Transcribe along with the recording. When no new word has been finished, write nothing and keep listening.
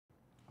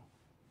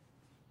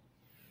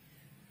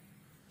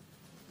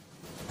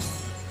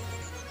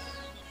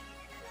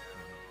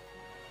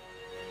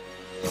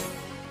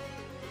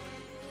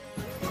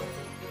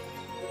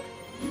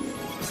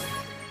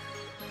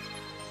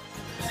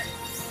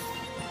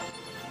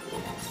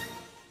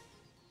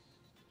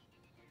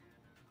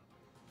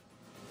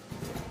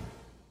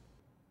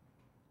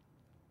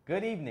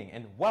Good evening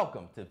and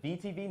welcome to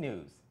VTV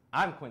News.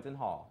 I'm Quintin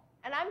Hall.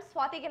 And I'm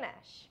Swathi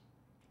Ganesh.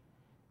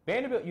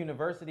 Vanderbilt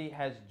University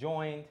has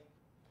joined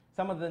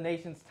some of the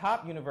nation's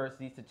top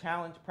universities to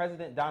challenge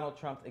President Donald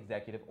Trump's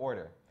executive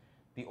order.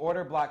 The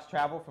order blocks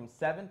travel from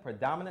 7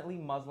 predominantly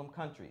Muslim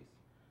countries.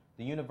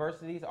 The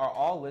universities are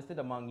all listed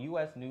among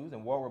U.S. News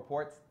and World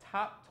Report's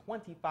top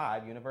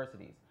 25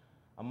 universities.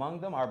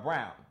 Among them are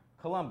Brown,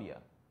 Columbia,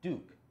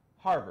 Duke,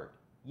 Harvard,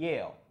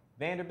 Yale,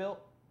 Vanderbilt,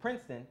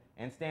 Princeton,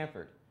 and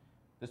Stanford.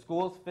 The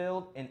schools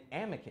filed an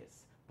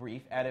amicus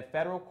brief at a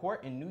federal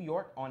court in New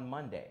York on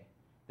Monday.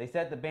 They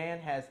said the ban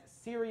has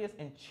serious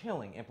and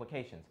chilling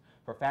implications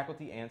for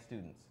faculty and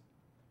students.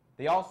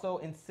 They also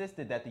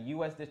insisted that the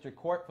U.S. District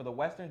Court for the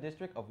Western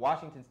District of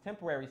Washington's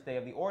temporary stay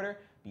of the order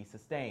be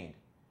sustained.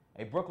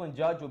 A Brooklyn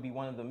judge will be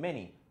one of the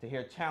many to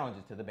hear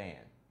challenges to the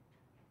ban.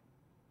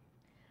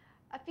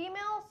 A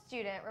female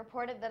student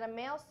reported that a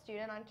male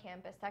student on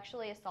campus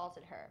sexually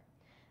assaulted her.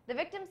 The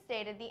victim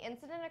stated the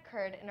incident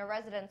occurred in a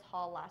residence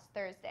hall last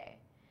Thursday.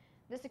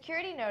 The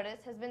security notice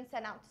has been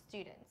sent out to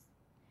students.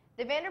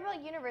 The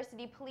Vanderbilt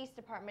University Police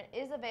Department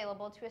is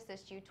available to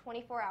assist you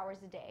 24 hours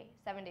a day,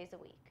 7 days a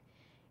week.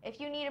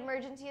 If you need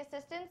emergency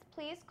assistance,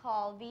 please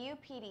call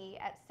VUPD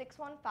at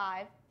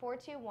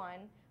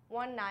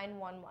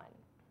 615-421-1911.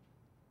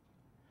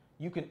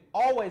 You can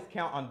always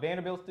count on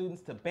Vanderbilt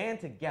students to band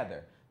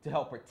together to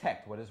help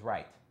protect what is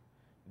right.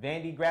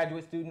 Vandy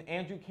graduate student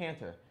Andrew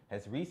Cantor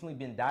has recently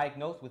been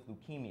diagnosed with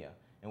leukemia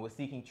and was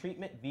seeking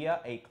treatment via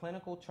a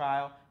clinical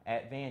trial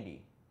at Vandy.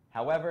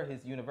 However,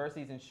 his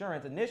university's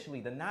insurance initially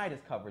denied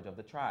his coverage of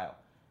the trial.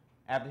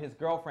 After his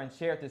girlfriend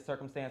shared this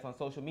circumstance on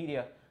social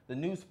media, the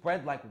news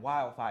spread like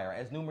wildfire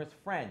as numerous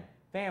friends,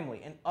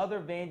 family, and other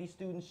Vandy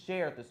students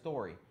shared the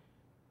story.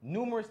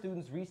 Numerous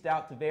students reached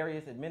out to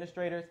various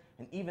administrators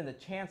and even the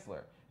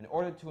chancellor in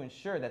order to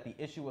ensure that the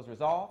issue was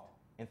resolved,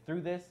 and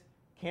through this,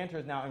 Cantor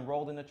is now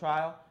enrolled in the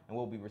trial and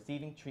will be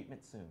receiving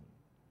treatment soon.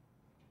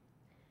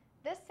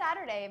 This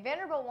Saturday,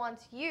 Vanderbilt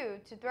wants you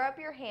to throw up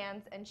your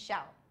hands and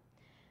shout.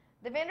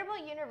 The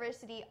Vanderbilt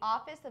University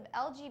Office of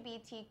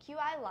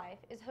LGBTQI Life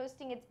is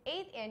hosting its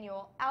 8th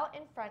annual Out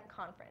in Front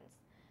conference.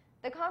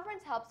 The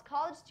conference helps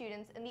college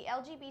students in the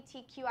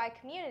LGBTQI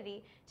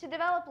community to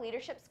develop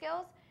leadership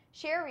skills,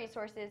 share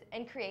resources,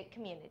 and create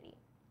community.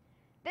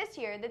 This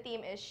year, the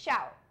theme is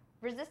Shout,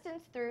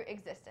 Resistance Through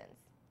Existence.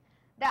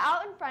 The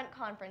Out in Front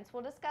conference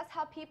will discuss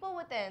how people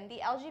within the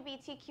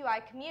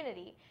LGBTQI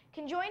community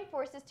can join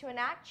forces to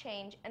enact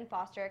change and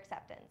foster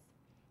acceptance.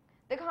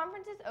 The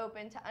conference is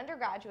open to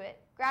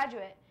undergraduate,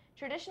 graduate,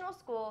 traditional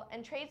school,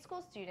 and trade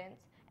school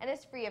students and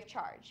is free of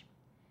charge.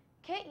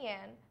 Kit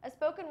Yan, a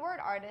spoken word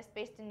artist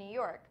based in New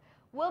York,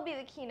 will be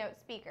the keynote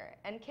speaker,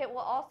 and Kit will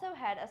also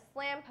head a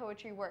slam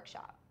poetry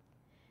workshop.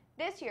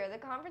 This year, the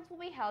conference will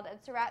be held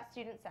at Surratt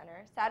Student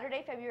Center,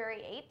 Saturday,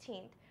 February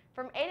 18th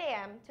from 8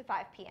 a.m. to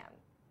 5 p.m.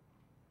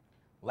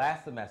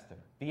 Last semester,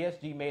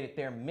 VSG made it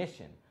their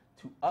mission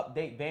to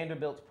update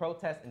Vanderbilt's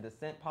protest and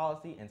dissent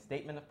policy and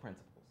statement of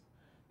principles.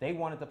 They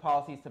wanted the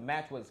policies to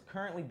match what is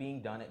currently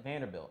being done at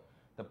Vanderbilt.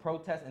 The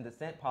protest and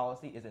dissent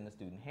policy is in the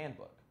student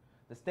handbook.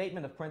 The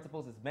statement of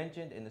principles is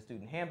mentioned in the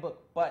student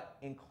handbook, but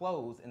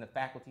enclosed in the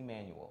faculty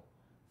manual.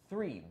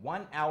 3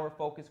 one-hour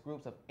focus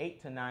groups of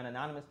 8 to 9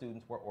 anonymous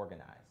students were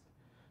organized.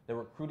 The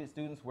recruited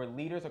students were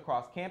leaders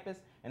across campus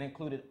and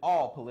included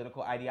all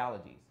political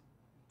ideologies.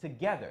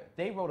 Together,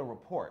 they wrote a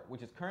report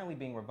which is currently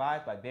being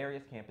revised by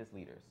various campus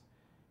leaders.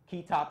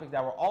 Key topics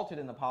that were altered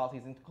in the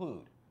policies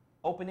include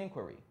open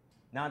inquiry,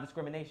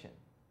 non-discrimination,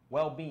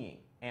 well-being,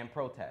 and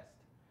protest.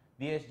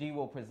 VSG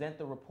will present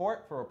the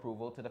report for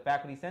approval to the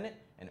Faculty Senate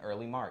in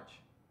early March.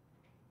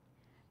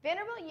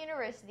 Vanderbilt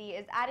University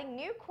is adding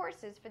new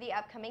courses for the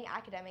upcoming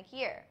academic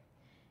year.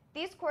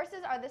 These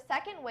courses are the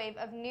second wave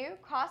of new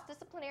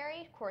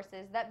cross-disciplinary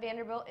courses that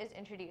Vanderbilt is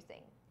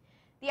introducing.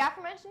 The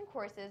aforementioned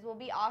courses will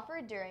be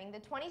offered during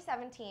the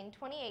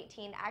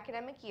 2017-2018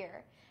 academic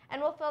year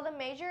and will fill the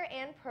major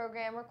and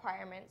program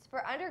requirements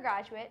for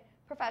undergraduate,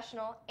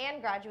 professional, and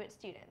graduate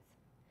students.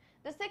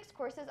 The 6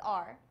 courses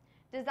are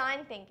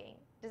Design Thinking,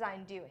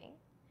 Design Doing,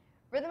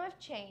 Rhythm of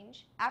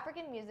Change,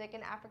 African Music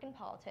and African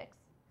Politics,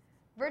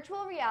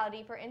 Virtual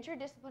Reality for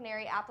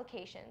Interdisciplinary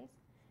Applications,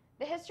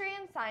 The History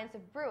and Science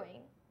of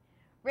Brewing,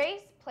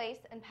 Race,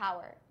 Place, and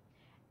Power,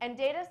 and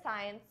Data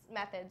Science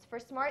Methods for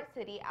Smart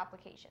City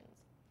Applications.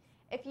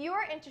 If you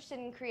are interested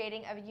in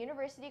creating a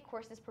university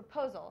courses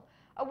proposal,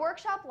 a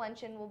workshop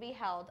luncheon will be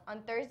held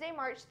on Thursday,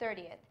 March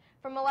 30th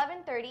from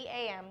 11:30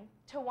 a.m.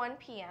 to 1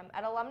 p.m.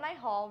 at Alumni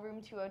Hall,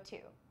 room 202.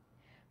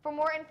 For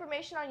more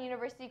information on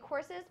university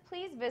courses,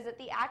 please visit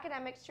the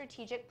Academic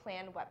Strategic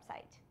Plan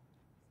website.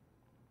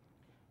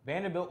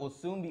 Vanderbilt will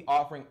soon be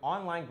offering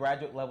online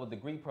graduate-level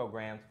degree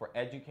programs for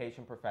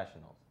education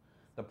professionals.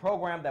 The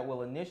program that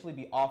will initially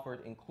be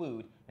offered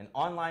include an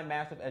online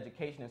Master of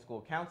Education in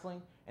School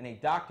Counseling and a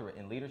doctorate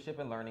in Leadership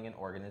and Learning in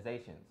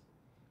Organizations.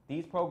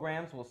 These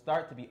programs will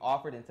start to be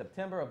offered in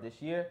September of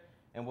this year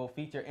and will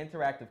feature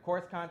interactive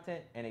course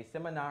content and a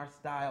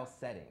seminar-style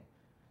setting.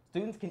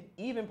 Students can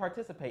even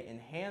participate in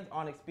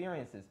hands-on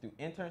experiences through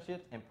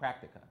internships and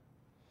practica.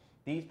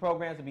 These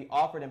programs will be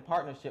offered in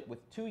partnership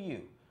with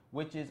 2U,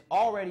 which is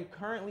already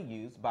currently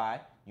used by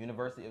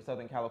University of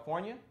Southern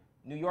California,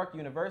 New York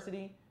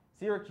University,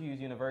 Syracuse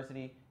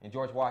University, and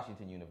George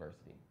Washington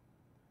University.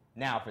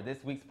 Now for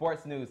this week's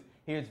sports news,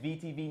 here's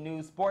VTV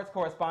News sports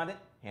correspondent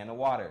Hannah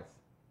Waters.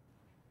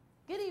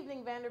 Good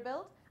evening,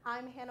 Vanderbilt.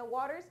 I'm Hannah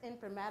Waters in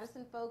for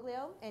Madison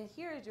Foglio, and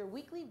here is your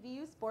weekly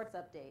VU sports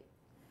update.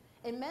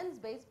 In men's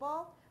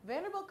baseball,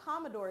 Vanderbilt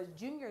Commodores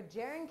junior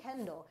Jaron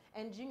Kendall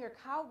and junior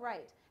Kyle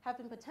Wright have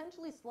been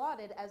potentially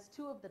slotted as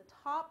two of the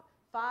top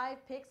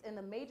 5 picks in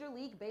the Major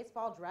League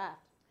Baseball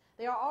draft.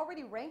 They are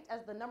already ranked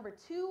as the number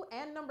 2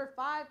 and number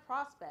 5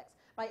 prospects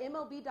by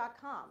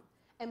MLB.com,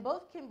 and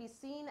both can be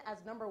seen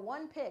as number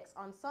 1 picks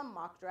on some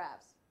mock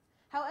drafts.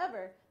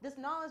 However, this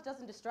knowledge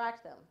doesn't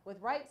distract them, with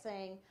Wright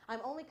saying,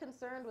 "I'm only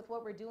concerned with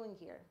what we're doing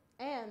here,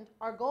 and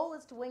our goal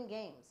is to win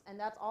games, and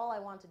that's all I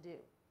want to do."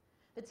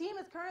 The team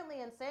is currently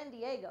in San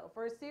Diego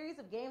for a series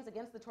of games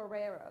against the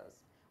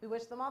Toreros. We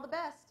wish them all the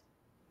best.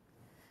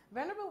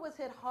 Vanderbilt was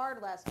hit hard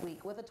last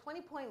week with a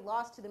 20-point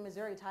loss to the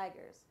Missouri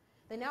Tigers.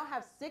 They now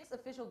have 6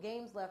 official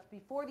games left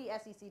before the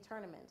SEC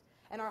tournament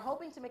and are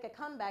hoping to make a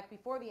comeback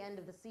before the end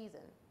of the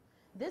season.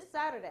 This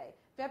Saturday,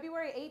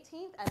 February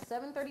 18th at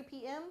 7:30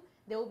 p.m.,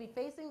 they will be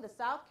facing the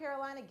South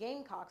Carolina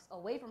Gamecocks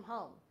away from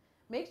home.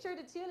 Make sure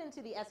to tune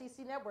into the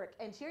SEC Network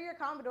and cheer your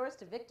Commodores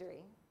to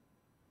victory.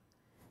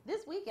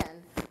 This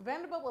weekend,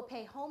 Vanderbilt will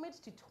pay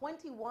homage to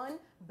 21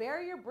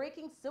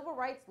 barrier-breaking civil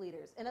rights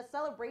leaders in a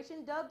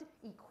celebration dubbed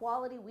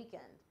Equality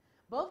Weekend.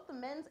 Both the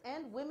men's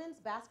and women's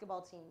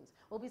basketball teams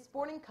will be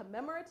sporting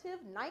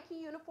commemorative Nike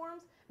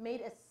uniforms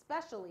made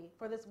especially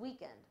for this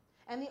weekend,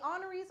 and the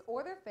honorees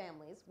or their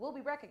families will be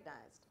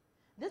recognized.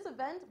 This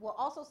event will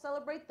also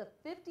celebrate the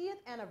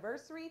 50th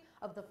anniversary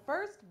of the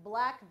first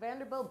Black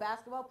Vanderbilt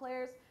basketball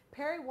players,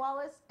 Perry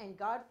Wallace and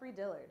Godfrey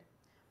Dillard,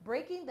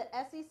 breaking the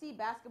SEC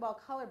basketball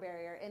color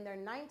barrier in their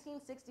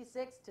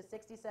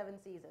 1966-67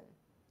 season.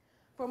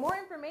 For more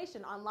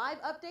information on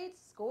live updates,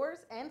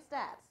 scores, and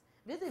stats,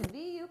 visit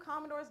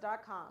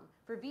VUCommodores.com.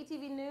 For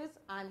VTV News,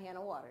 I'm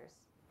Hannah Waters.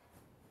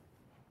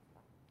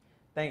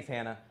 Thanks,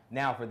 Hannah.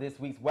 Now for this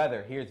week's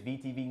weather, here's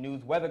VTV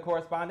News weather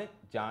correspondent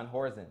John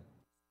Horzen.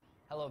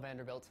 Hello,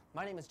 Vanderbilt.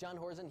 My name is John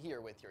Horzen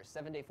here with your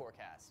 7-day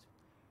forecast.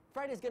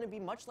 Friday is going to be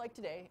much like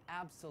today,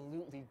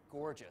 absolutely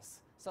gorgeous.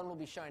 Sun will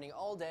be shining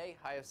all day,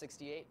 high of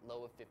 68,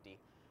 low of 50.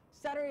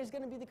 Saturday is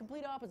going to be the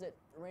complete opposite,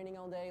 raining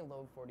all day,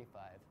 low of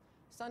 45.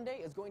 Sunday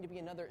is going to be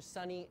another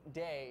sunny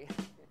day,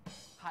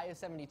 high of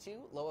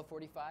 72, low of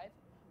 45.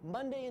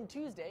 Monday and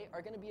Tuesday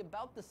are going to be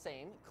about the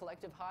same,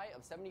 collective high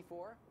of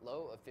 74,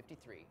 low of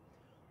 53.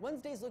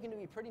 Wednesday's looking to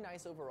be pretty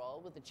nice overall,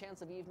 with a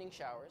chance of evening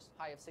showers,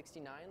 high of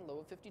 69,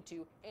 low of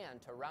 52,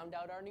 and to round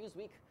out our news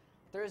week,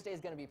 Thursday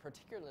is going to be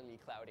particularly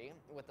cloudy,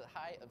 with a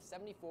high of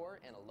 74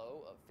 and a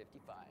low of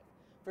 55.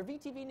 For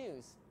VTV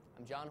News,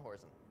 I'm John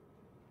Horzen.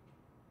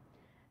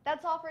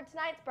 That's all for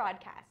tonight's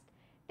broadcast.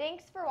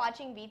 Thanks for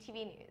watching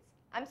VTV News.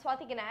 I'm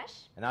Swathi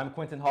Ganesh. And I'm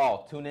Quintin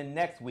Hall. Tune in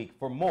next week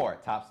for more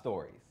top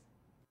stories.